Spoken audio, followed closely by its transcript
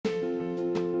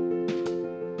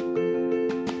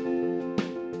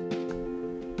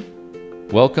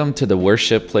Welcome to the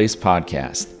Worship Place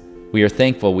Podcast. We are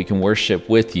thankful we can worship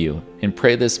with you and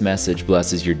pray this message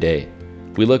blesses your day.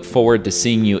 We look forward to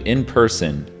seeing you in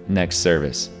person next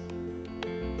service.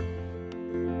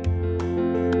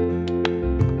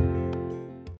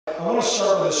 I want to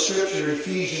start with a scripture,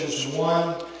 Ephesians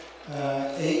 1,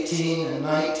 18 and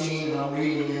 19, and I'm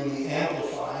reading in the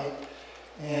Amplified.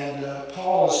 And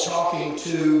Paul is talking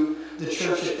to the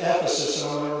church at Ephesus,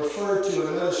 and I'm going to refer to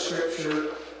another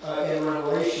scripture in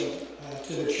Revelation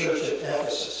to the church at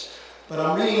Ephesus. But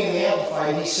I'm reading in the Amplified,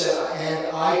 and he said, "And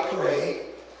I pray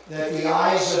that the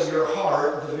eyes of your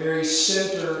heart, the very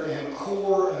center and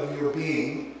core of your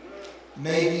being,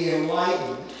 may be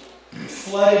enlightened,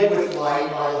 flooded with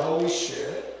light by the Holy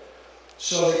Spirit,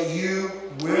 so that you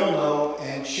will know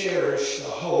and cherish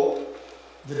the hope,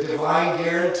 the divine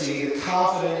guarantee, the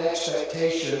confident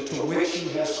expectation to which He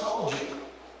has called you,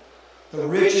 the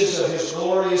riches of His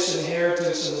glorious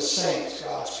inheritance in the saints,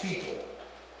 God's people,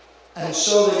 and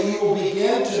so that you will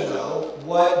begin to know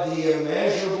what the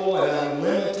immeasurable and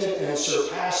unlimited and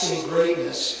surpassing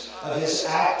greatness of His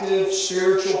active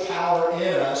spiritual power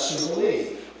in us who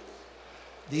believe.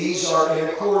 These are in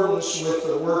accordance with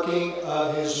the working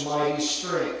of His mighty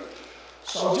strength."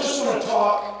 So I just want to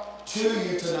talk to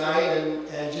you tonight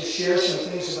and just share some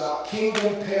things about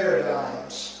kingdom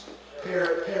paradigms.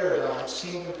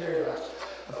 Kingdom paradigms.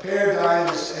 A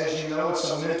paradigm is, as you know, it's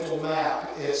a mental map.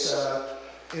 It's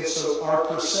our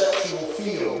perceptual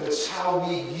field. It's how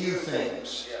we view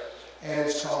things. And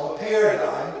it's called a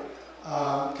paradigm.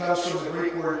 Comes from the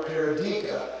Greek word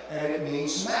paradika, and it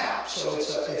means map. So it's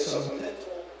a mental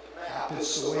map.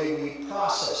 It's the way we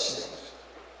process things.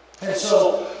 And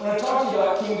so when I talk to you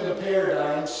about kingdom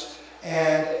paradigms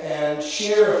and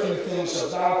share a few things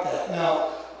about that. Now,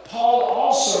 Paul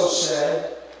also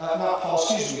said,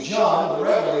 John, the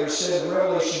Revelator, said in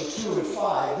Revelation 2 and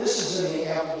 5, this is in the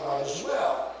Amplified as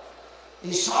well.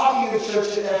 He's talking to the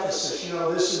church at Ephesus. You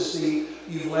know, this is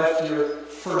you've left your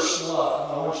first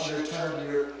love. I want you to return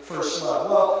to your first love.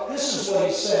 Well, this is what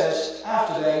he says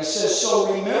after that. He says,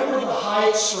 "So remember the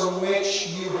heights from which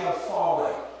you have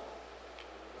fallen."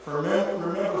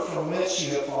 Remember from which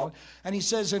you have fallen. And he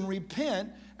says, "And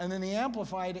repent." And then the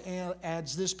Amplified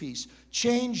adds this piece: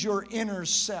 "Change your inner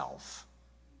self,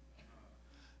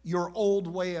 your old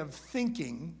way of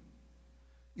thinking,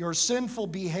 your sinful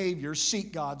behavior,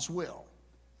 seek God's will,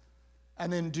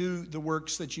 and then do the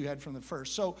works that you had from the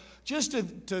first." So just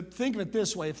to think of it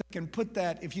this way, if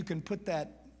you can put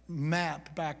that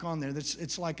map back on there,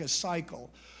 it's like a cycle.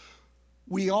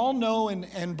 We all know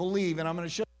and believe, and I'm going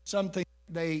to show you something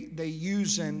they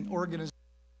use in organization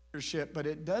leadership, but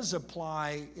it does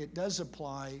apply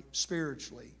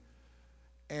spiritually.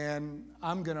 And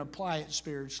I'm going to apply it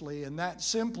spiritually, and that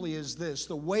simply is this: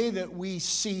 the way that we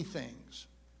see things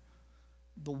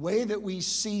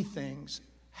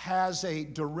has a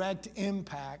direct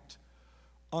impact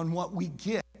on what we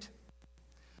get.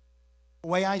 The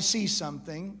way I see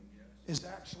something is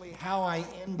actually how I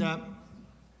end up.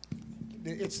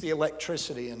 It's the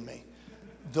electricity in me.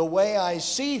 The way I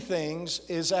see things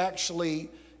is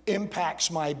actually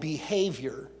impacts my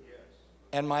behavior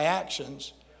and my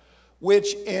actions,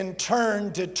 which in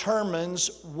turn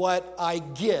determines what I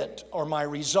get or my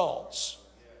results.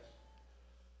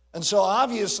 And so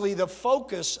obviously the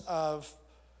focus of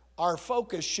our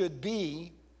focus should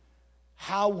be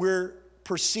how we're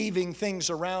perceiving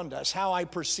things around us, how I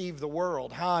perceive the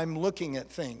world, how I'm looking at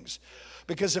things.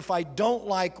 Because if I don't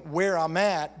like where I'm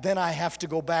at, then I have to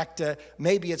go back to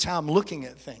maybe it's how I'm looking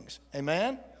at things.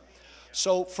 Amen?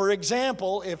 So, for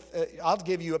example, I'll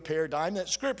give you a paradigm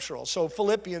that's scriptural. So,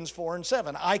 Philippians 4 and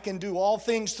 7, I can do all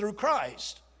things through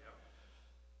Christ.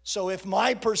 So, if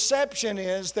my perception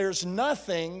is there's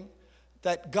nothing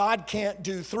that God can't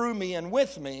do through me and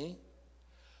with me,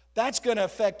 that's going to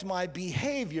affect my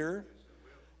behavior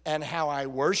and how I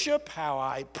worship, how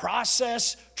I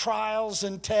process trials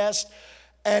and tests.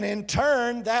 And in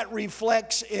turn, that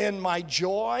reflects in my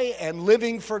joy and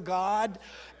living for God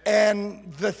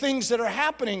and the things that are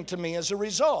happening to me as a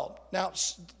result. Now,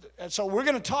 so we're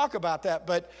going to talk about that,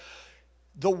 but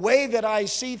the way that I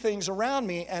see things around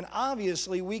me, and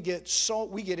obviously we get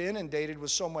inundated with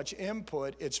so much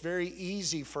input, it's very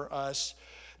easy for us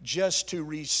just to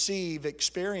receive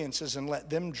experiences and let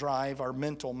them drive our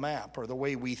mental map or the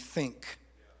way we think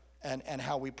and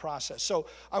how we process. So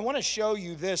I want to show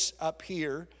you this up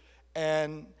here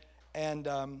and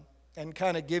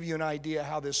kind of give you an idea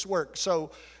how this works.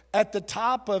 So at the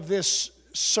top of this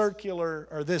circular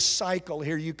or this cycle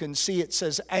here, you can see it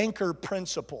says anchor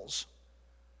principles.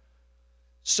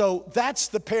 So that's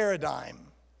the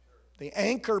paradigm, the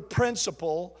anchor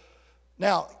principle.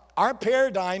 Now, Our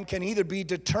paradigm can either be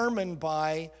determined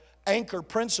by anchor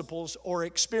principles or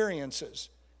experiences,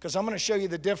 because I'm going to show you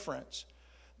the difference.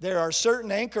 There are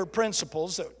certain anchor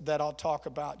principles that I'll talk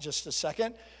about just a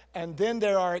second, and then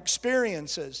there are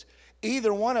experiences.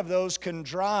 Either one of those can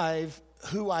drive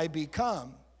who I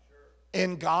become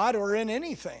in God or in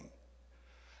anything.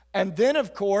 And then,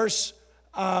 of course,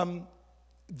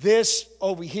 this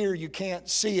over here, you can't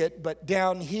see it, but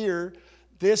down here,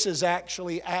 this is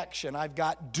actually action. I've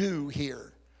got do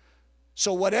here.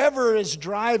 So whatever is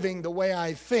driving the way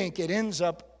I think, it ends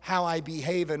up how I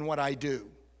behave and what I do.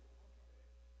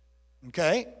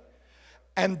 Okay?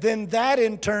 And then that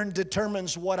in turn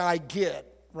determines what I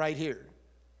get right here.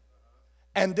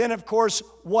 And then, of course,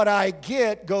 what I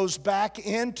get goes back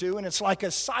into, and it's like a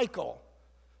cycle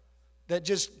that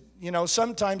just,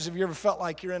 sometimes have you ever felt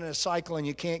like you're in a cycle and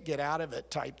you can't get out of it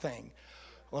type thing?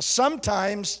 Well,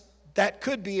 sometimes that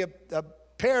could be a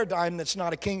paradigm that's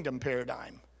not a kingdom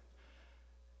paradigm.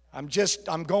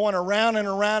 I'm going around and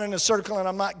around in a circle and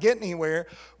I'm not getting anywhere.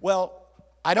 Well,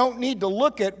 I don't need to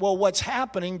look at, what's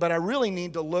happening, but I really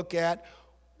need to look at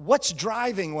what's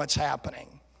driving what's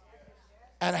happening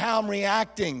and how I'm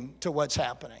reacting to what's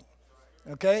happening.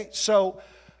 Okay? So,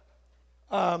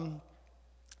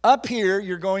 up here,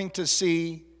 you're going to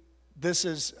see, this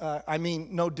is,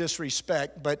 no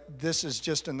disrespect, but this is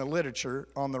just in the literature.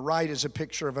 On the right is a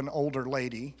picture of an older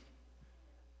lady,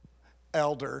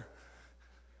 elder,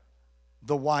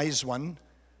 the wise one.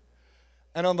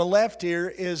 And on the left here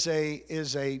is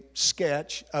a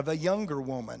sketch of a younger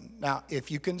woman. Now, if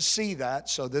you can see that,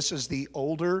 so this is the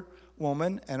older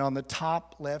woman, and on the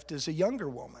top left is a younger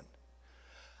woman.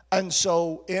 And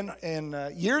so in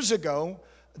years ago,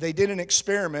 they did an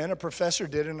experiment, a professor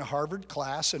did in a Harvard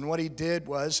class, and what he did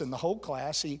was, in the whole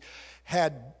class, he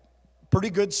had pretty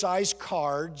good-sized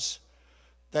cards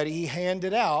that he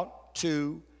handed out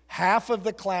to half of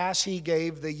the class. He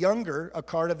gave a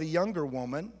card of the younger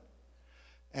woman,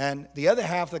 and the other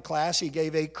half of the class, he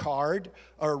gave a card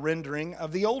or a rendering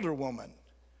of the older woman.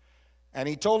 And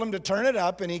he told them to turn it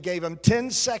up, and he gave them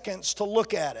 10 seconds to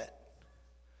look at it.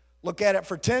 Look at it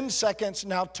for 10 seconds,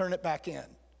 now turn it back in.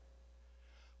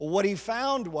 Well, what he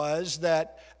found was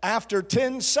that after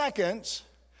 10 seconds,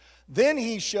 then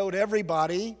he showed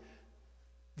everybody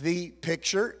the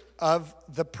picture of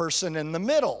the person in the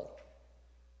middle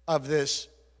of this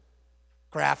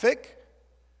graphic.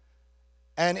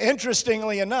 And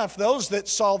interestingly enough, those that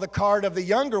saw the card of the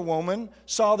younger woman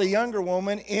saw the younger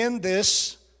woman in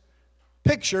this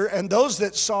picture, and those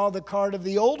that saw the card of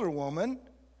the older woman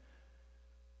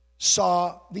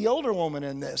saw the older woman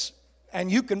in this. And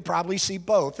you can probably see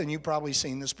both, and you've probably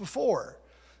seen this before.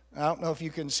 I don't know if you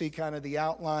can see kind of the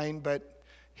outline, but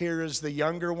here is the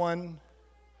younger one.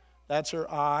 That's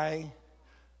her eye,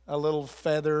 a little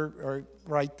feather or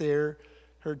right there,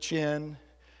 her chin.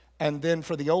 And then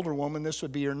for the older woman, this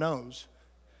would be her nose,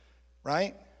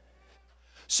 right?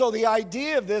 So the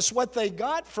idea of this, what they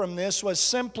got from this was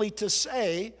simply to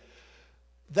say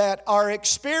that our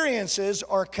experiences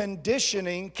or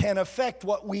conditioning can affect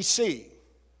what we see.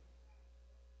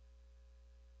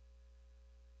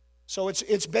 So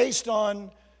it's based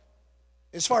on,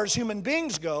 as far as human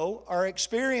beings go, our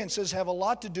experiences have a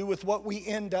lot to do with what we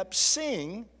end up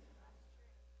seeing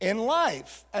in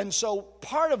life. And so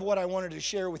part of what I wanted to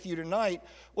share with you tonight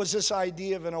was this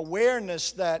idea of an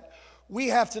awareness that we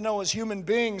have to know as human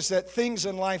beings that things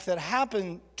in life that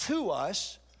happen to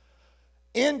us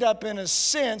end up, in a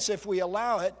sense, if we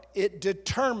allow it, it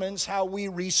determines how we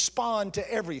respond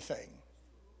to everything.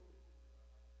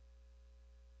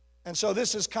 And so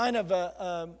this is kind of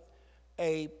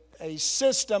a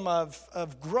system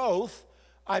of growth.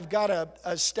 I've got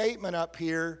a statement up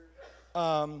here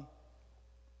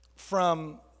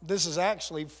this is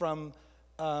actually from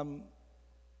the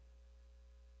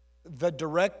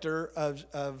director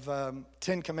of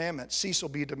Ten Commandments, Cecil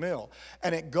B. DeMille.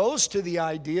 And it goes to the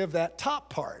idea of that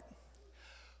top part.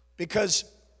 Because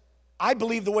I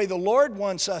believe the way the Lord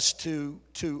wants us to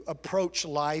approach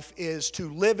life is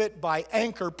to live it by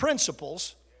anchor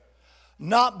principles,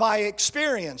 not by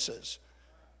experiences.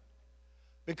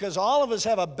 Because all of us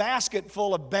have a basket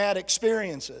full of bad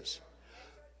experiences.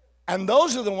 And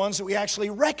those are the ones that we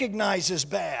actually recognize as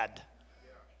bad.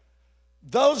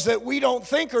 Those that we don't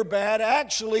think are bad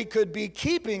actually could be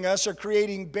keeping us or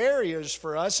creating barriers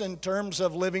for us in terms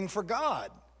of living for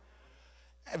God.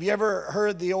 Have you ever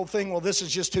heard the old thing, well, this is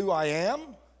just who I am?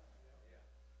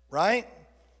 Right?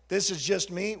 This is just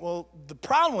me. Well, the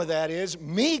problem with that is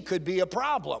me could be a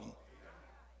problem.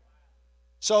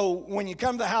 So when you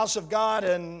come to the house of God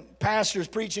and pastor's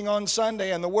preaching on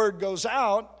Sunday and the word goes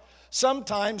out,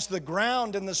 sometimes the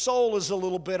ground in the soul is a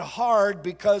little bit hard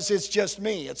because it's just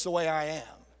me. It's the way I am.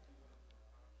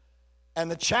 And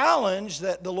the challenge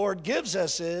that the Lord gives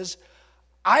us is,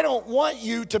 I don't want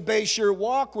you to base your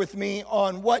walk with me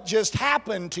on what just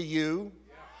happened to you.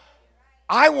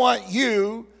 I want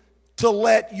you to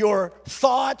let your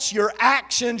thoughts, your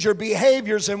actions, your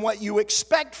behaviors, and what you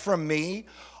expect from me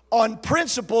on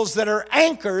principles that are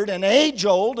anchored and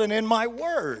age-old and in my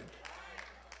word.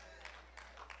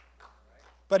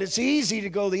 But it's easy to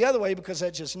go the other way because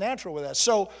that's just natural with us.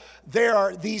 So there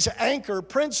are these anchor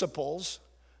principles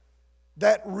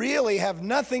that really have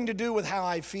nothing to do with how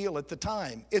I feel at the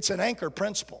time. It's an anchor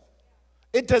principle.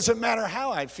 It doesn't matter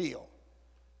how I feel.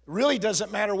 It really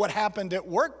doesn't matter what happened at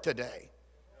work today.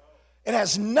 It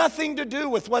has nothing to do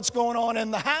with what's going on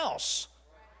in the house.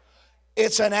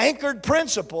 It's an anchored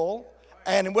principle,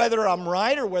 and whether I'm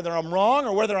right or whether I'm wrong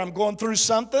or whether I'm going through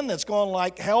something that's going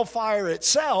like hellfire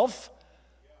itself,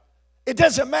 it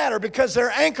doesn't matter because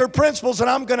they're anchored principles that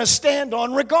I'm going to stand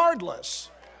on regardless.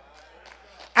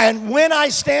 And when I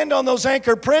stand on those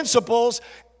anchored principles,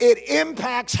 it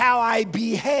impacts how I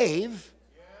behave.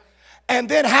 And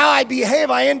then how I behave,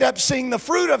 I end up seeing the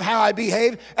fruit of how I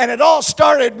behave. And it all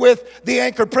started with the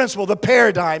anchored principle, the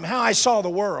paradigm, how I saw the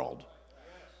world.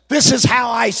 This is how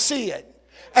I see it.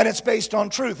 And it's based on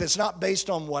truth. It's not based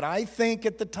on what I think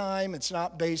at the time. It's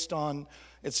not based on,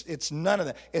 it's none of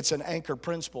that. It's an anchor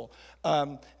principle.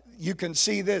 You can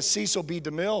see this. Cecil B.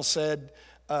 DeMille said,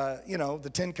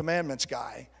 the Ten Commandments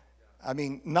guy. I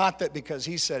mean, not that because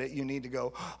he said it, you need to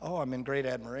go, oh, I'm in great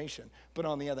admiration. But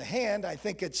on the other hand, I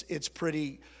think it's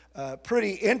pretty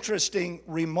interesting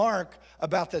remark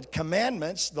about the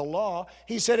commandments, the law.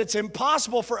 He said it's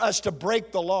impossible for us to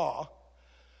break the law.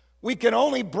 We can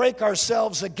only break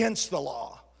ourselves against the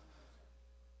law.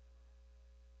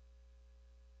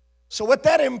 So what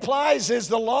that implies is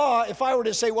the law, if I were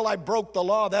to say, well, I broke the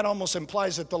law, that almost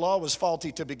implies that the law was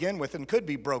faulty to begin with and could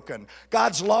be broken.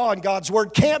 God's law and God's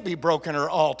word can't be broken or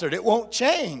altered. It won't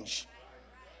change.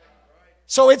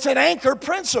 So it's an anchor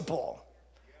principle.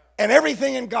 And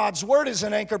everything in God's word is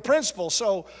an anchor principle.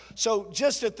 So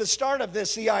just at the start of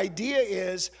this, the idea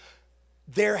is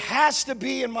there has to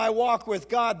be in my walk with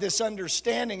God this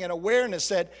understanding and awareness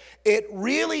that it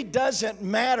really doesn't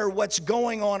matter what's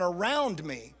going on around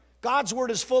me. God's word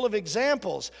is full of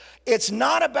examples. It's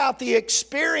not about the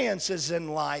experiences in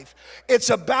life.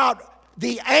 It's about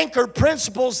the anchor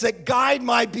principles that guide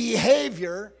my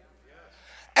behavior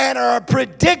and are a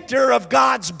predictor of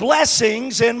God's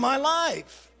blessings in my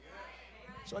life.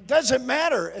 So it doesn't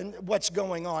matter what's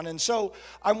going on. And so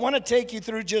I want to take you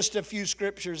through just a few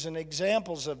scriptures and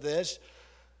examples of this,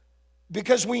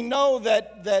 because we know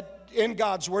that in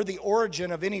God's word, the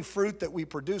origin of any fruit that we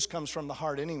produce comes from the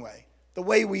heart anyway. The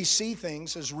way we see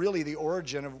things is really the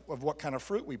origin of what kind of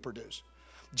fruit we produce.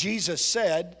 Jesus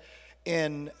said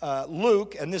in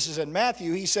Luke, and this is in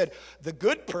Matthew, he said, the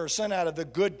good person out of the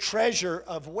good treasure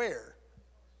of where?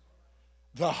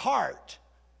 The heart.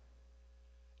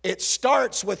 It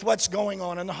starts with what's going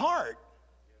on in the heart.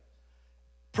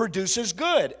 Produces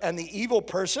good. And the evil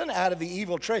person out of the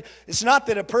evil treasure. It's not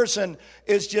that a person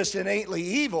is just innately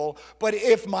evil, but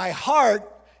if my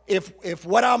heart, if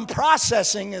what I'm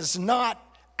processing is not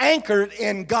anchored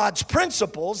in God's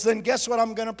principles, then guess what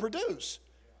I'm going to produce?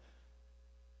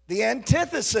 The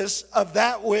antithesis of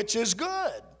that which is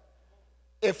good.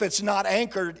 If it's not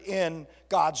anchored in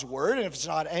God's word, and if it's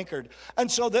not anchored.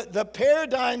 And so the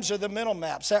paradigms or the mental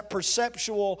maps, that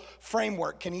perceptual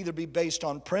framework can either be based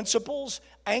on principles,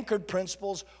 anchored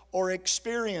principles, or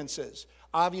experiences.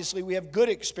 Obviously, we have good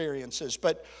experiences,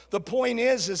 but the point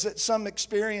is that some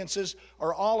experiences,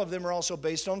 or all of them, are also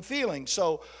based on feelings.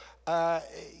 So,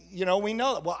 we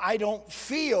know that, well, I don't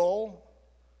feel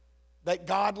that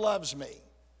God loves me.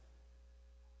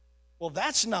 Well,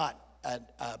 that's not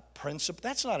a principle.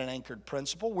 That's not an anchored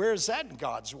principle. Where is that in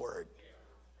God's word?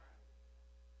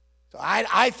 So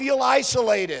I feel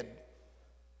isolated.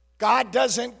 God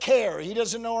doesn't care. He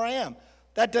doesn't know where I am.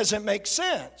 That doesn't make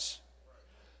sense.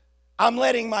 I'm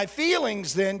letting my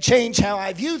feelings then change how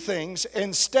I view things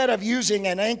instead of using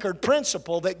an anchored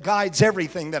principle that guides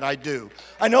everything that I do.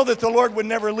 I know that the Lord would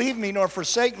never leave me nor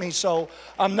forsake me, so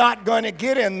I'm not going to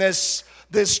get in this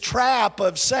trap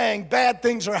of saying bad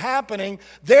things are happening,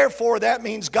 therefore that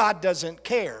means God doesn't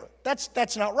care.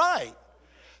 That's not right.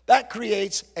 That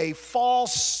creates a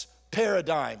false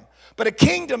paradigm. But a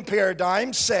kingdom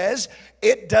paradigm says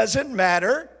it doesn't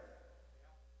matter.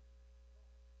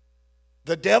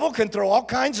 The devil can throw all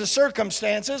kinds of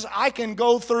circumstances. I can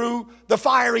go through the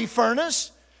fiery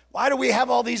furnace. Why do we have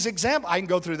all these examples? I can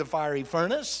go through the fiery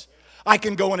furnace. I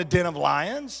can go in a den of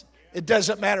lions. It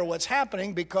doesn't matter what's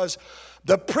happening, because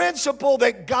the principle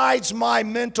that guides my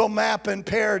mental map and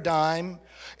paradigm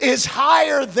is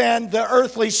higher than the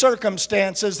earthly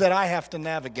circumstances that I have to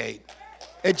navigate.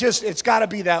 It's got to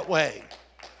be that way.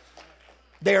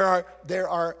 There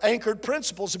are anchored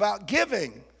principles about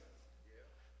giving.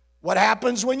 What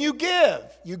happens when you give?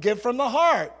 You give from the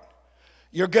heart.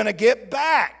 You're going to get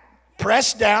back.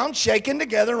 Pressed down, shaken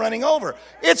together, running over.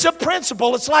 It's a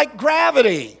principle. It's like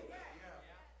gravity.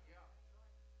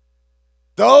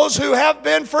 Those who have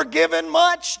been forgiven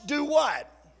much do what?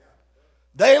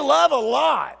 They love a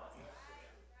lot.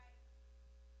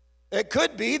 It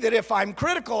could be that if I'm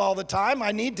critical all the time,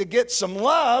 I need to get some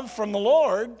love from the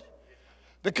Lord.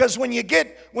 Because when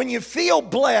you feel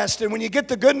blessed and when you get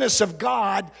the goodness of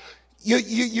God,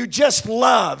 you just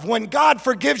love. When God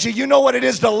forgives you, you know what it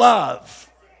is to love.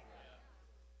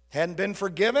 Hadn't been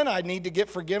forgiven, I need to get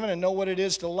forgiven and know what it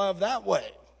is to love that way.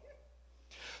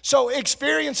 So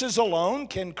experiences alone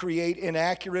can create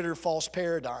inaccurate or false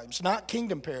paradigms, not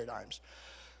kingdom paradigms.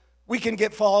 We can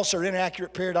get false or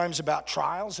inaccurate paradigms about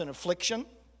trials and affliction,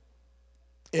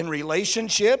 in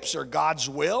relationships or God's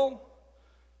will.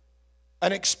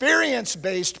 An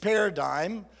experience-based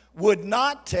paradigm would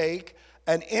not take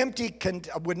a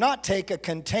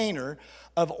container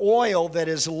of oil that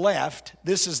is left.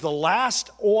 This is the last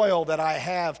oil that I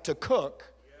have to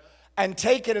cook, and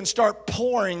take it and start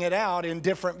pouring it out in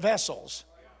different vessels.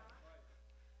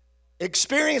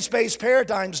 Experience-based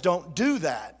paradigms don't do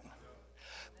that.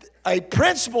 A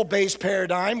principle-based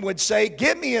paradigm would say,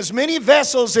 give me as many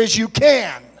vessels as you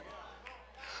can.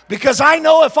 Because I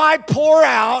know if I pour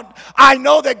out, I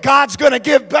know that God's going to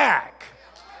give back.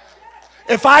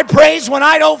 If I praise when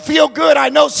I don't feel good, I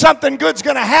know something good's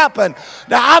going to happen.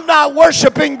 Now, I'm not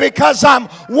worshiping because I'm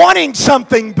wanting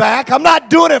something back. I'm not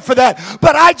doing it for that.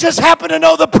 But I just happen to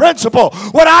know the principle.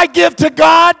 When I give to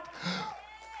God,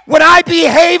 when I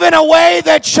behave in a way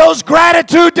that shows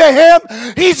gratitude to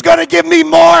Him, He's going to give me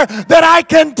more than I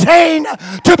contain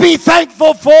to be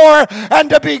thankful for and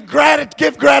to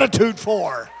give gratitude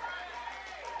for.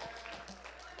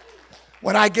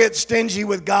 When I get stingy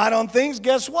with God on things,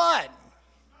 guess what?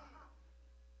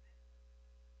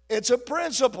 It's a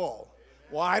principle.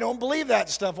 Well, I don't believe that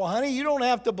stuff. Well, honey, you don't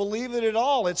have to believe it at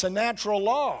all. It's a natural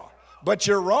law. But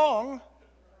you're wrong.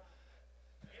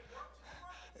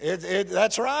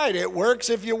 That's right. It works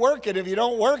if you work it. If you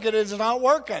don't work it, it's not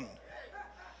working.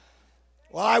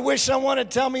 Well, I wish someone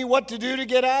would tell me what to do to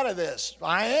get out of this.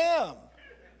 I am.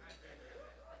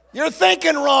 You're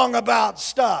thinking wrong about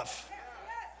stuff.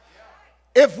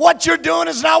 If what you're doing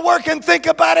is not working, think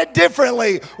about it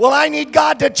differently. Well, I need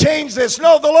God to change this.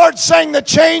 No, the Lord's saying the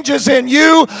change is in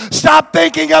you. Stop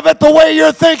thinking of it the way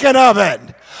you're thinking of it.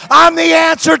 I'm the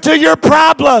answer to your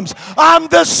problems. I'm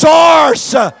the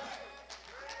source.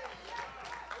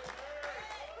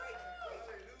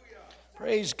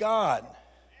 Praise God.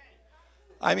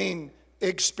 I mean,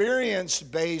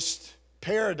 experience-based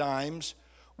paradigms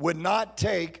would not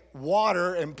take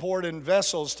water and pour it in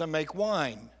vessels to make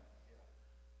wine.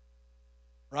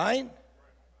 Right?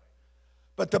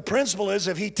 But the principle is,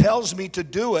 if He tells me to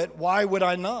do it, why would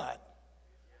I not?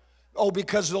 Oh,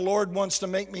 because the Lord wants to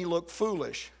make me look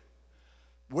foolish.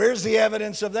 Where's the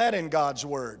evidence of that in God's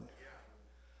Word?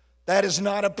 That is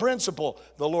not a principle.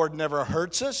 The Lord never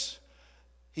hurts us.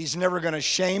 He's never going to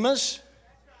shame us.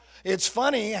 It's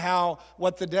funny how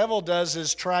what the devil does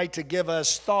is try to give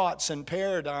us thoughts and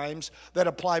paradigms that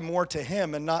apply more to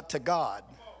him and not to God.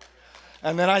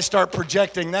 And then I start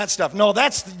projecting that stuff. No,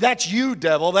 that's you,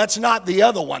 devil. That's not the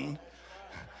other one.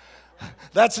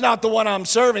 That's not the one I'm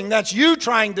serving. That's you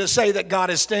trying to say that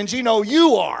God is stingy. No,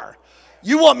 you are.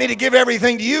 You want me to give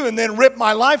everything to you and then rip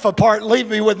my life apart and leave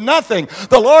me with nothing.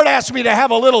 The Lord asked me to have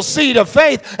a little seed of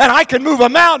faith, and I can move a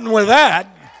mountain with that.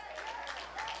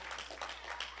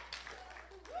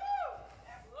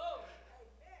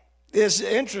 It's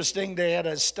interesting, they had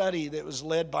a study that was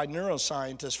led by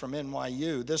neuroscientists from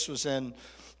NYU. This was in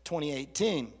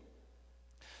 2018.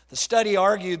 The study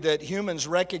argued that humans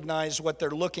recognize what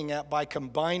they're looking at by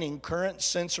combining current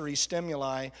sensory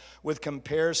stimuli with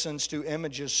comparisons to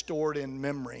images stored in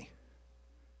memory.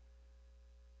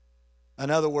 In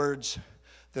other words,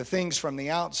 the things from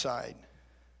the outside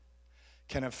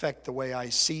can affect the way I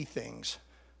see things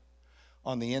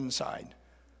on the inside.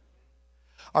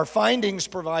 Our findings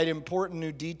provide important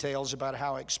new details about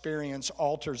how experience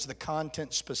alters the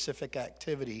content-specific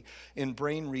activity in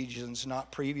brain regions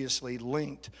not previously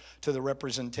linked to the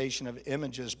representation of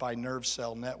images by nerve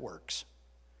cell networks.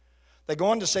 They go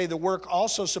on to say the work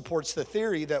also supports the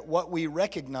theory that what we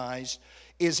recognize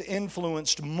is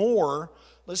influenced more,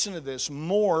 listen to this,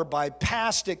 more by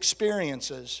past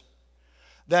experiences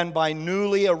than by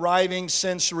newly arriving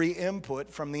sensory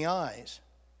input from the eyes.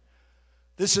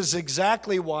 This is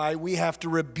exactly why we have to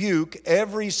rebuke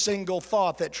every single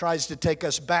thought that tries to take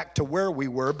us back to where we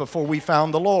were before we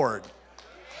found the Lord.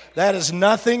 That is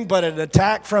nothing but an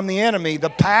attack from the enemy. The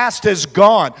past is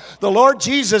gone. The Lord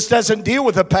Jesus doesn't deal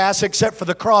with the past except for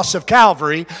the cross of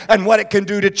Calvary and what it can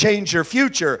do to change your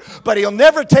future. But He'll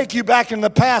never take you back in the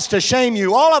past to shame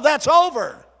you. All of that's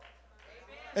over.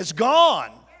 It's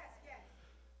gone.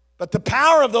 But the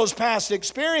power of those past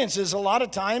experiences, a lot of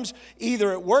times,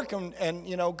 either at work, and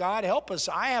you know, God help us.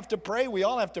 I have to pray. We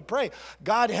all have to pray.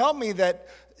 God help me that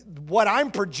what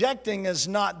I'm projecting is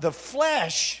not the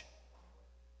flesh,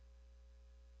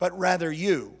 but rather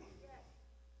you.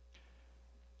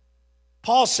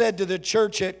 Paul said to the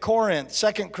church at Corinth,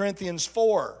 2 Corinthians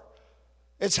 4,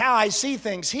 it's how I see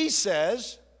things. He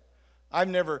says, I've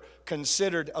never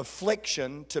considered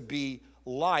affliction to be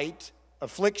light.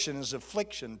 Affliction is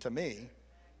affliction to me.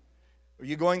 Are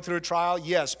you going through a trial?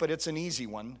 Yes, but it's an easy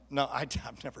one. No,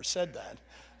 I've never said that.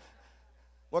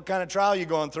 What kind of trial are you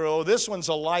going through? Oh, this one's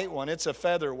a light one. It's a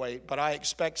featherweight, but I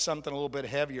expect something a little bit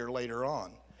heavier later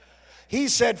on. He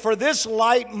said, for this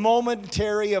light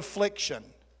momentary affliction.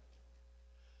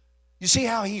 You see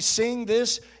how he's seeing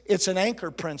this? It's an anchor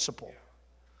principle.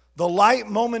 The light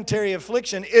momentary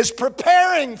affliction is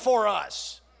preparing for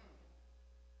us.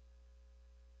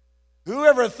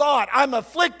 Whoever thought, I'm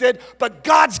afflicted, but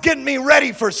God's getting me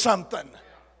ready for something.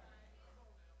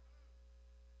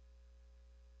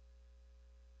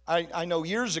 I know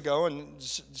years ago, and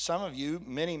some of you,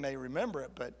 many may remember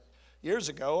it, but years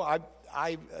ago,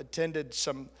 I attended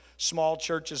some small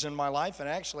churches in my life, and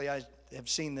actually I have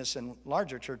seen this in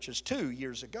larger churches too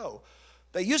years ago.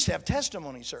 They used to have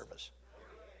testimony service.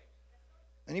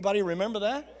 Anybody remember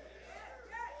that?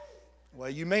 Well,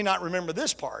 you may not remember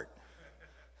this part.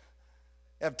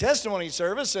 Have testimony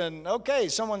service, and okay,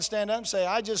 someone stand up and say,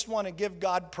 I just want to give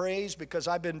God praise because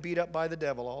I've been beat up by the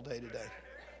devil all day today.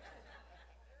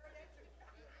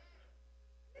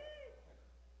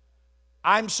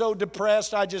 I'm so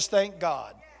depressed, I just thank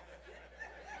God.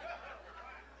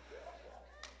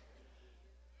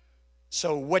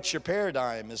 So what's your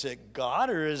paradigm? Is it God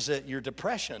or is it your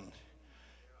depression?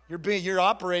 You're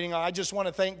operating, I just want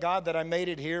to thank God that I made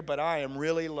it here, but I am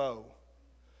really low.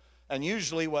 And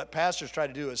usually what pastors try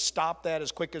to do is stop that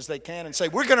as quick as they can and say,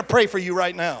 we're going to pray for you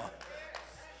right now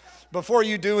before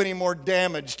you do any more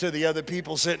damage to the other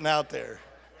people sitting out there.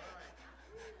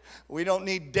 We don't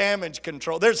need damage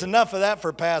control. There's enough of that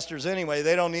for pastors anyway.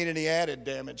 They don't need any added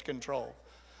damage control.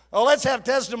 Oh, let's have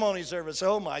testimony service.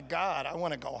 Oh, my God, I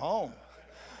want to go home.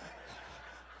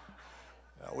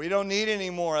 We don't need any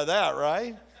more of that,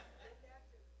 right?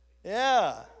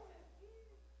 Yeah.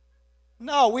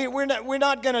 No, we're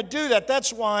not going to do that.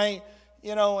 That's why,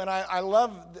 you know, and I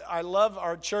love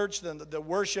our church, the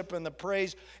worship and the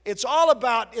praise. It's all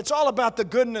about the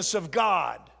goodness of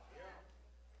God.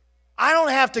 I don't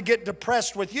have to get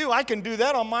depressed with you. I can do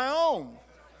that on my own.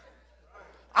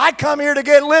 I come here to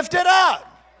get lifted up.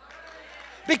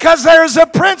 Because there's a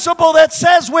principle that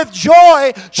says, with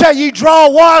joy shall ye draw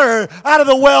water out of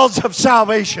the wells of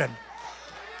salvation.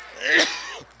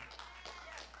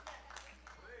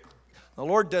 The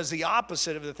Lord does the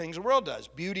opposite of the things the world does.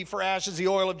 Beauty for ashes, the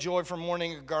oil of joy for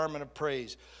mourning, a garment of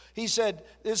praise. He said,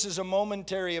 this is a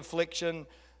momentary affliction.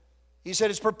 He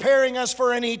said, it's preparing us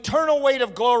for an eternal weight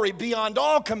of glory beyond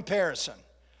all comparison.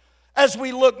 As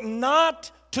we look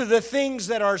not to the things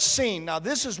that are seen. Now,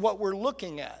 this is what we're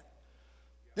looking at.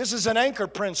 This is an anchor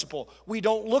principle. We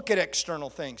don't look at external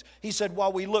things. He said,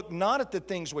 while we look not at the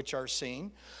things which are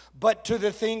seen, but to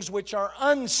the things which are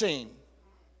unseen.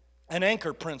 An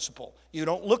anchor principle. You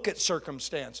don't look at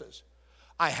circumstances.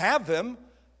 I have them.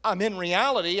 I'm in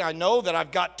reality. I know that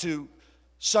I've got to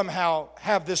somehow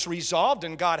have this resolved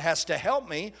and God has to help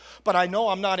me, but I know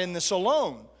I'm not in this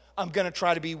alone. I'm going to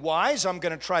try to be wise. I'm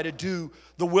going to try to do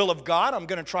the will of God. I'm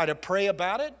going to try to pray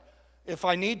about it. If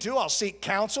I need to, I'll seek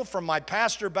counsel from my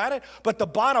pastor about it. But the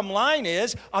bottom line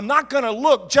is, I'm not going to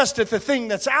look just at the thing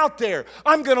that's out there.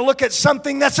 I'm going to look at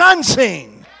something that's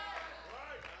unseen.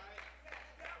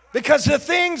 Because the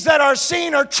things that are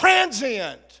seen are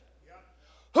transient.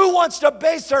 Who wants to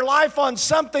base their life on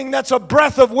something that's a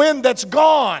breath of wind that's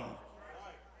gone?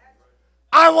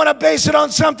 I want to base it on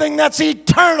something that's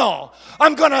eternal.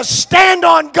 I'm going to stand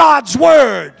on God's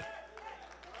word.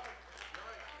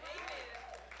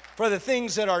 For the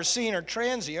things that are seen are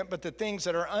transient, but the things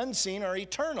that are unseen are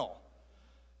eternal.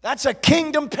 That's a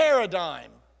kingdom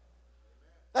paradigm.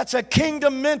 That's a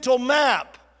kingdom mental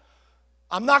map.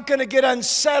 I'm not going to get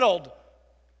unsettled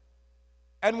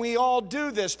And we all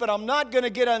do this, but I'm not going to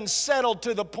get unsettled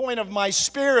to the point of my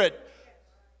spirit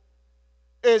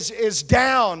is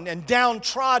down and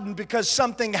downtrodden because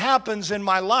something happens in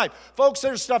my life. Folks,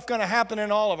 there's stuff going to happen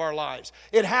in all of our lives.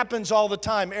 It happens all the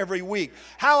time, every week.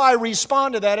 How I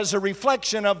respond to that is a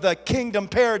reflection of the kingdom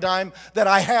paradigm that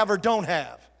I have or don't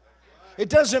have. It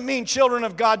doesn't mean children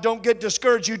of God don't get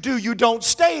discouraged. You do. You don't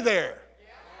stay there.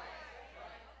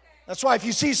 That's why if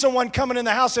you see someone coming in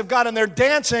the house of God and they're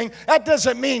dancing, that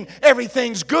doesn't mean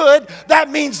everything's good. That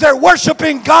means they're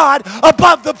worshiping God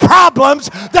above the problems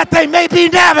that they may be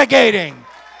navigating.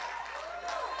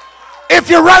 If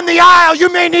you run the aisle,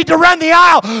 you may need to run the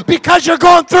aisle because you're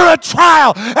going through a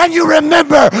trial. And you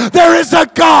remember there is a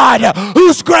God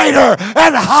who's greater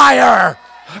and higher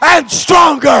and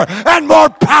stronger and more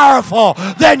powerful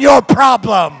than your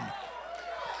problem.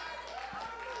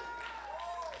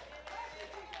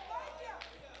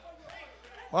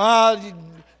 Well,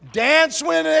 dance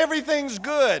when everything's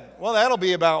good. Well, that'll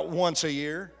be about once a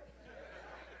year.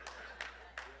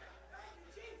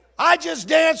 I just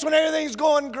dance when everything's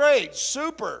going great.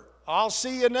 Super. I'll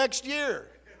see you next year.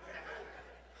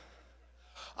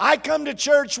 I come to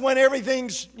church when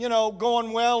everything's,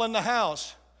 going well in the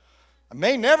house. I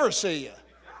may never see you.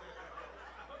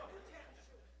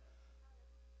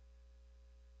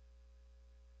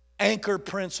 Anchor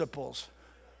principles.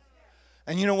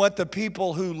 And you know what? The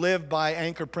people who live by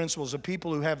anchor principles, the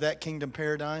people who have that kingdom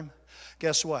paradigm,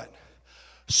 guess what?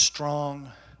 Strong,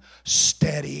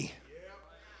 steady.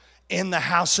 In the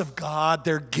house of God,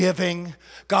 they're giving.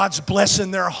 God's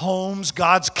blessing their homes.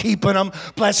 God's keeping them,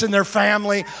 blessing their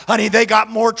family. Honey, they got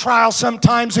more trials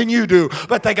sometimes than you do,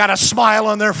 but they got a smile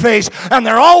on their face, and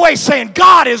they're always saying,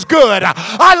 God is good.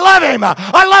 I love Him.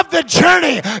 I love the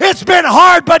journey. It's been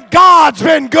hard, but God's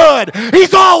been good.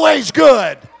 He's always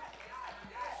good.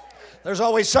 There's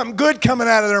always something good coming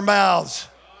out of their mouths.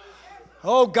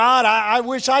 Oh, God, I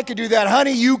wish I could do that.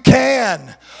 Honey, you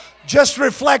can. Just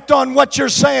reflect on what you're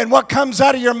saying, what comes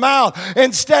out of your mouth,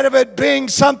 instead of it being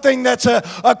something that's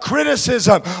a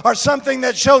criticism or something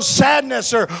that shows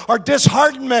sadness or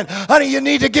disheartenment. Honey, you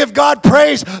need to give God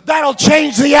praise. That'll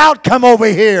change the outcome over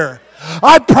here.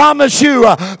 I promise you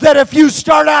that if you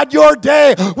start out your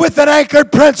day with an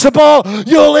anchored principle,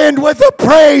 you'll end with a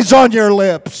praise on your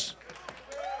lips.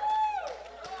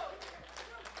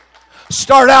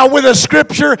 Start out with a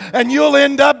scripture and you'll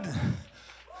end up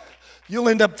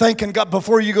thanking God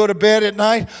before you go to bed at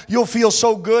night. You'll feel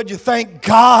so good. You thank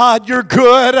God you're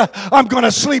good. I'm going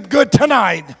to sleep good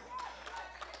tonight.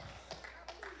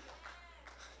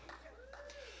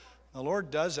 The Lord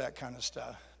does that kind of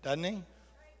stuff, doesn't He?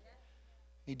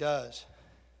 He does.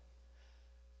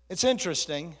 It's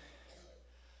interesting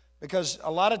because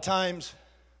a lot of times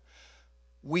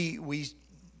we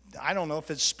I don't know if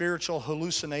it's spiritual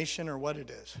hallucination or what it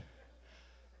is.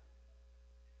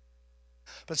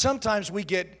 But sometimes we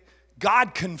get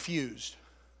God confused.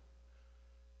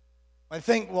 I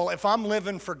think, well, if I'm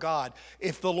living for God,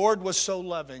 if the Lord was so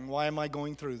loving, why am I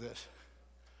going through this?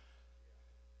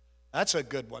 That's a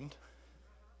good one.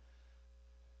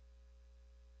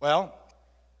 Well,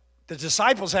 the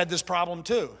disciples had this problem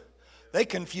too. They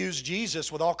confused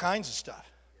Jesus with all kinds of stuff.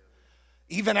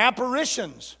 Even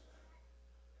apparitions.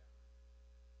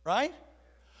 Right?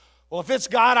 Well, if it's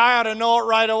God, I ought to know it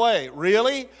right away.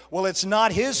 Really? Well, it's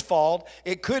not His fault.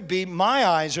 It could be my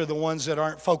eyes are the ones that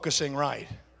aren't focusing right.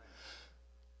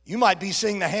 You might be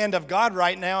seeing the hand of God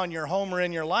right now in your home or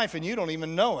in your life, and you don't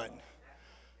even know it.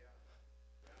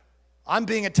 I'm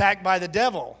being attacked by the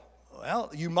devil.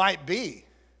 Well, you might be.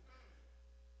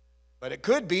 But it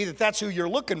could be that that's who you're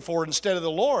looking for instead of the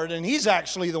Lord, and He's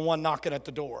actually the one knocking at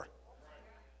the door.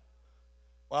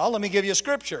 Well, let me give you a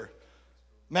scripture.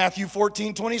 Matthew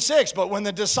 14:26. But when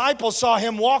the disciples saw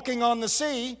Him walking on the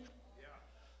sea,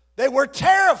 they were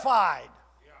terrified.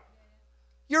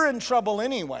 You're in trouble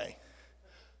anyway.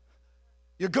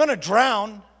 You're going to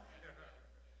drown.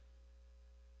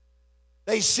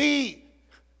 It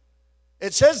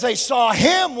says they saw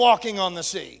Him walking on the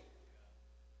sea.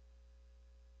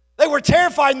 They were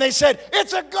terrified and they said,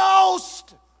 it's a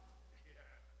ghost.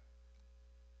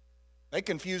 They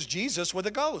confused Jesus with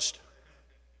a ghost.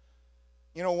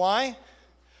 You know why?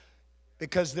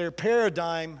 Because their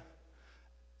paradigm,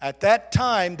 at that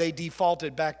time, they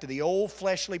defaulted back to the old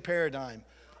fleshly paradigm.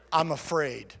 I'm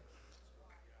afraid.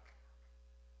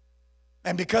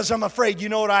 And because I'm afraid, you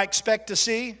know what I expect to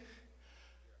see?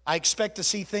 I expect to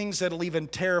see things that'll even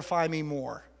terrify me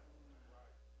more.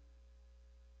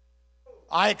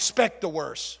 I expect the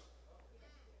worst.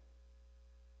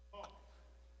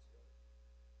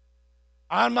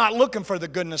 I'm not looking for the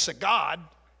goodness of God.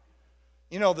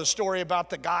 You know the story about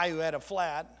the guy who had a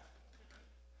flat.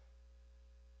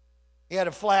 He had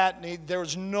a flat and there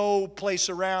was no place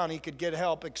around he could get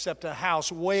help except a house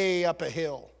way up a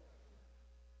hill.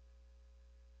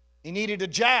 He needed a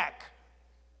jack.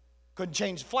 Couldn't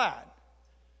change the flat.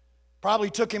 Probably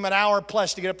took him an hour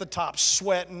plus to get up the top,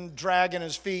 sweating, dragging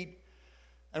his feet.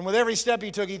 And with every step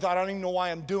he took, he thought, I don't even know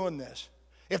why I'm doing this.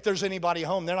 If there's anybody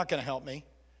home, they're not going to help me.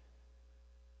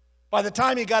 By the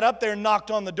time he got up there and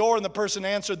knocked on the door and the person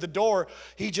answered the door,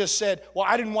 he just said, well,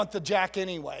 I didn't want the jack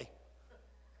anyway.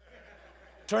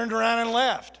 Turned around and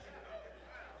left.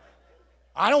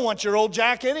 I don't want your old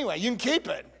jack anyway. You can keep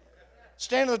it.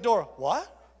 Stand at the door.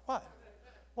 What?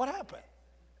 What happened?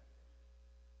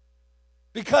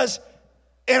 Because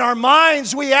in our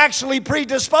minds, we actually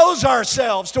predispose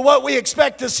ourselves to what we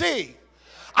expect to see.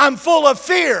 I'm full of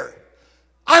fear.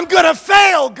 I'm going to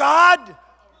fail, God.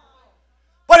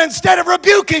 But instead of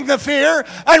rebuking the fear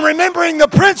and remembering the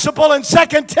principle in 2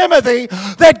 Timothy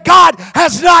that God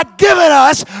has not given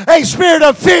us a spirit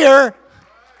of fear,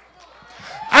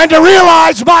 and to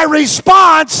realize my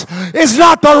response is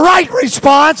not the right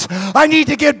response, I need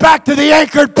to get back to the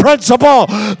anchored principle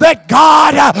that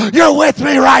God, you're with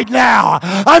me right now.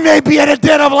 I may be in a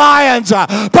den of lions,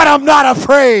 but I'm not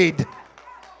afraid.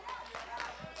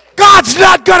 God's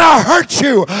not going to hurt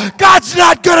you. God's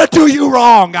not going to do you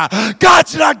wrong.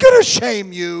 God's not going to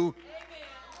shame you.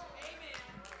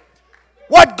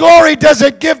 What glory does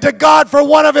it give to God for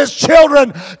one of His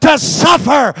children to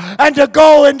suffer and to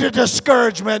go into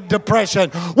discouragement,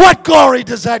 depression? What glory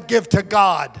does that give to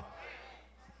God?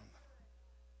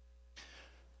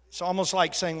 It's almost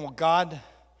like saying, well, God,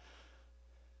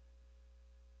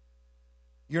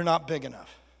 you're not big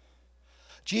enough.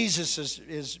 Jesus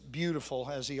is beautiful,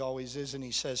 as He always is, and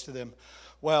He says to them,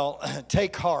 well,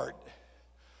 take heart.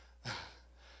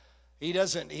 He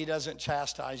doesn't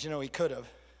chastise. You know, He could have.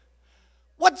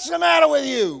 What's the matter with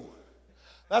you?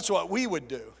 That's what we would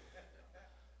do.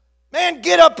 Man,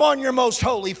 get up on your most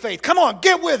holy faith. Come on,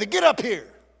 get with it. Get up here.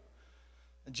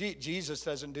 And Jesus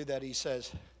doesn't do that. He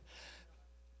says,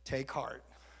 take heart.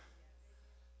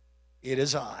 It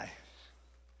is I.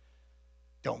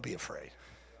 Don't be afraid.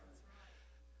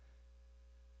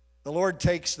 The Lord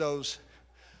takes those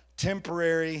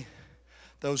temporary,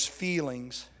 those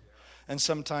feelings, and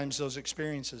sometimes those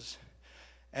experiences,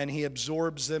 and He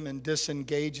absorbs them and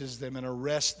disengages them and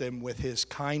arrests them with His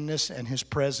kindness and His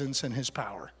presence and His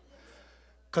power.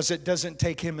 Because it doesn't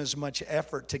take Him as much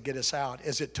effort to get us out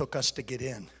as it took us to get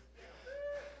in.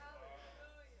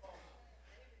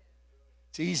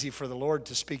 It's easy for the Lord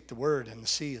to speak the word and the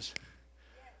sea is...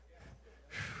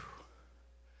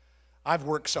 I've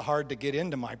worked so hard to get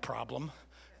into my problem.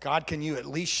 God, can you at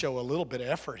least show a little bit of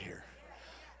effort here?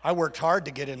 I worked hard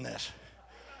to get in this.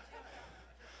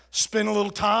 Spend a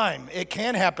little time. It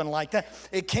can't happen like that.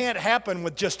 It can't happen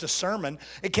with just a sermon.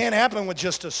 It can't happen with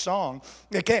just a song.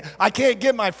 I can't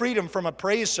get my freedom from a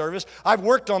praise service. I've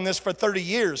worked on this for 30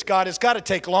 years. God, it's got to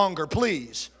take longer,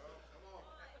 please.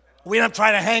 We don't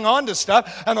try to hang on to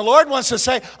stuff. And the Lord wants to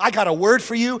say, I got a word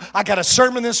for you. I got a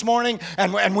sermon this morning.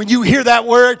 And when you hear that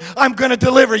word, I'm going to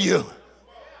deliver you.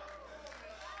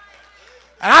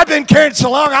 And I've been carrying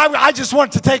so long, I just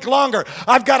want it to take longer.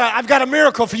 I've got a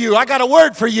miracle for you. I got a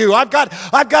word for you. I've got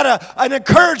an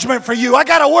encouragement for you. I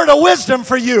got a word of wisdom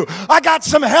for you. I got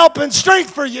some help and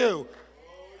strength for you.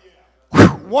 Whew,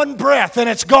 one breath and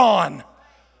it's gone.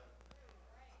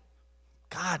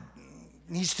 God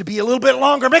needs to be a little bit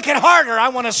longer. Make it harder. I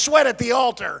want to sweat at the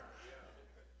altar.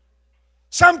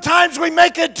 Sometimes we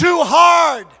make it too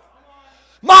hard.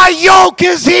 My yoke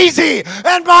is easy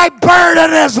and my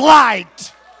burden is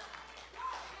light.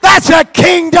 That's a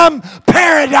kingdom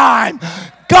paradigm.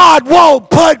 God won't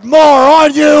put more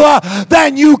on you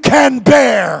than you can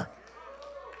bear.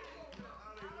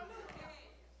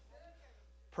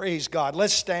 Praise God.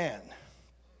 Let's stand.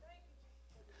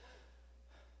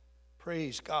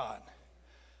 Praise God.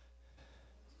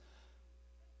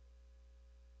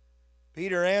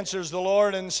 Peter answers the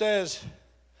Lord and says,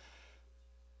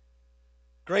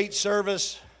 great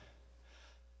service.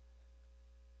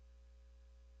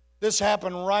 This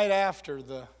happened right after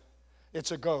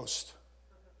it's a ghost.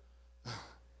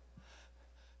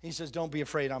 He says, don't be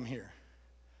afraid, I'm here.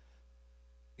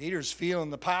 Peter's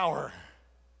feeling the power.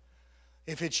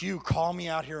 If it's you, call me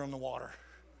out here on the water.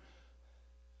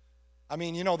 I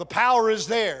mean, you know, the power is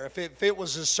there. If it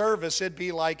was a service, it'd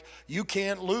be like, you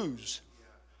can't lose.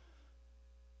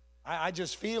 I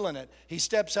just feeling it. He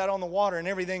steps out on the water and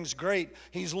everything's great.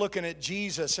 He's looking at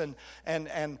Jesus and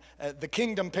the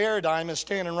kingdom paradigm is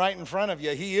standing right in front of you.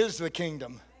 He is the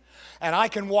kingdom. And I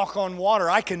can walk on water.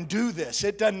 I can do this.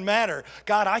 It doesn't matter.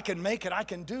 God, I can make it. I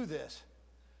can do this.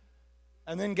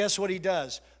 And then guess what he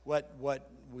does? What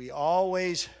we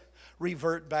always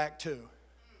revert back to.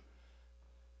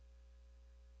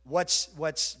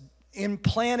 What's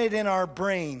implanted in our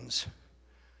brains.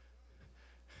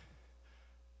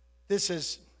 This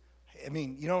is,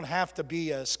 you don't have to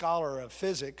be a scholar of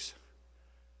physics.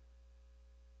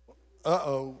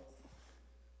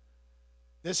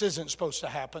 This isn't supposed to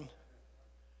happen.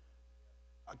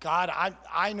 God,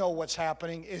 I know what's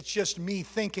happening. It's just me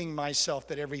thinking myself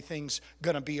that everything's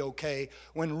going to be okay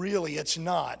when really it's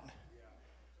not.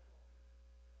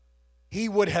 He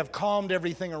would have calmed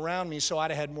everything around me so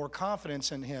I'd have had more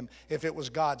confidence in him if it was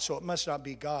God. So it must not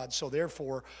be God. So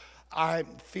therefore,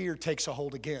 fear takes a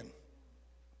hold again.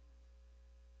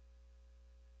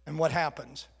 And what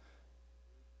happens?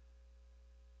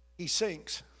 He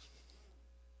sinks.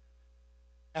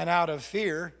 And out of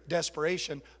fear,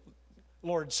 desperation,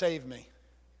 Lord, save me.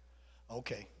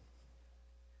 Okay.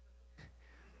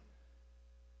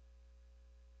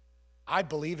 I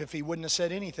believe if he wouldn't have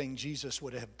said anything, Jesus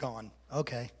would have gone,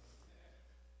 okay.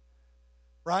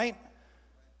 Right?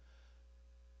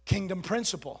 Kingdom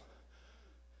principle.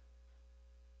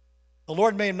 The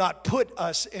Lord may have not put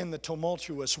us in the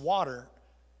tumultuous water,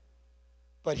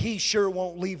 but he sure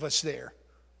won't leave us there.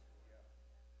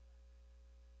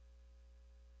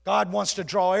 God wants to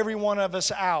draw every one of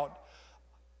us out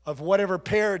of whatever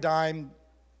paradigm.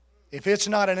 If it's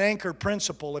not an anchor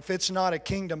principle, if it's not a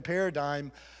kingdom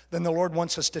paradigm, then the Lord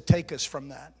wants us to take us from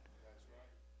that.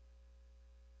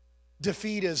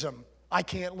 Defeatism. I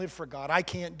can't live for God. I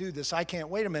can't do this. I can't.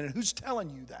 Wait a minute. Who's telling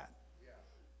you that?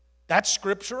 That's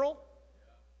scriptural?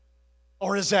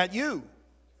 Or is that you?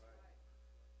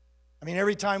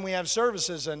 Every time we have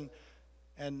services and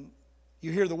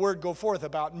you hear the word go forth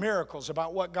about miracles,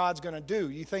 about what God's going to do,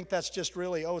 you think that's just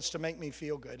really, it's to make me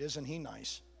feel good. Isn't he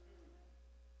nice?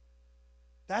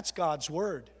 That's God's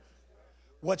word.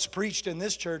 What's preached in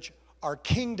this church are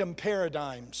kingdom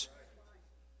paradigms.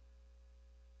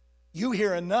 You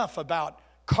hear enough about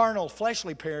carnal,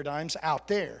 fleshly paradigms out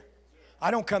there.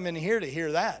 I don't come in here to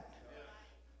hear that.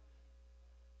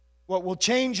 What will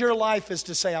change your life is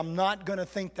to say, I'm not going to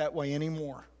think that way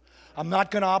anymore. I'm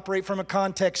not going to operate from a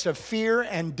context of fear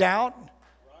and doubt.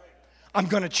 I'm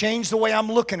going to change the way I'm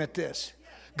looking at this.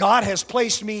 God has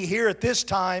placed me here at this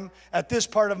time, at this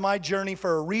part of my journey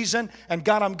for a reason, and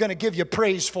God, I'm going to give you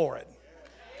praise for it.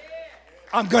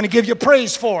 I'm going to give you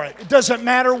praise for it. It doesn't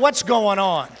matter what's going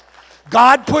on.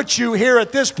 God put you here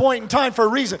at this point in time for a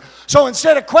reason. So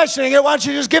instead of questioning it, why don't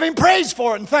you just give him praise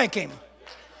for it and thank him?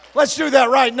 Let's do that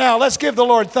right now. Let's give the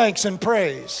Lord thanks and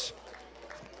praise.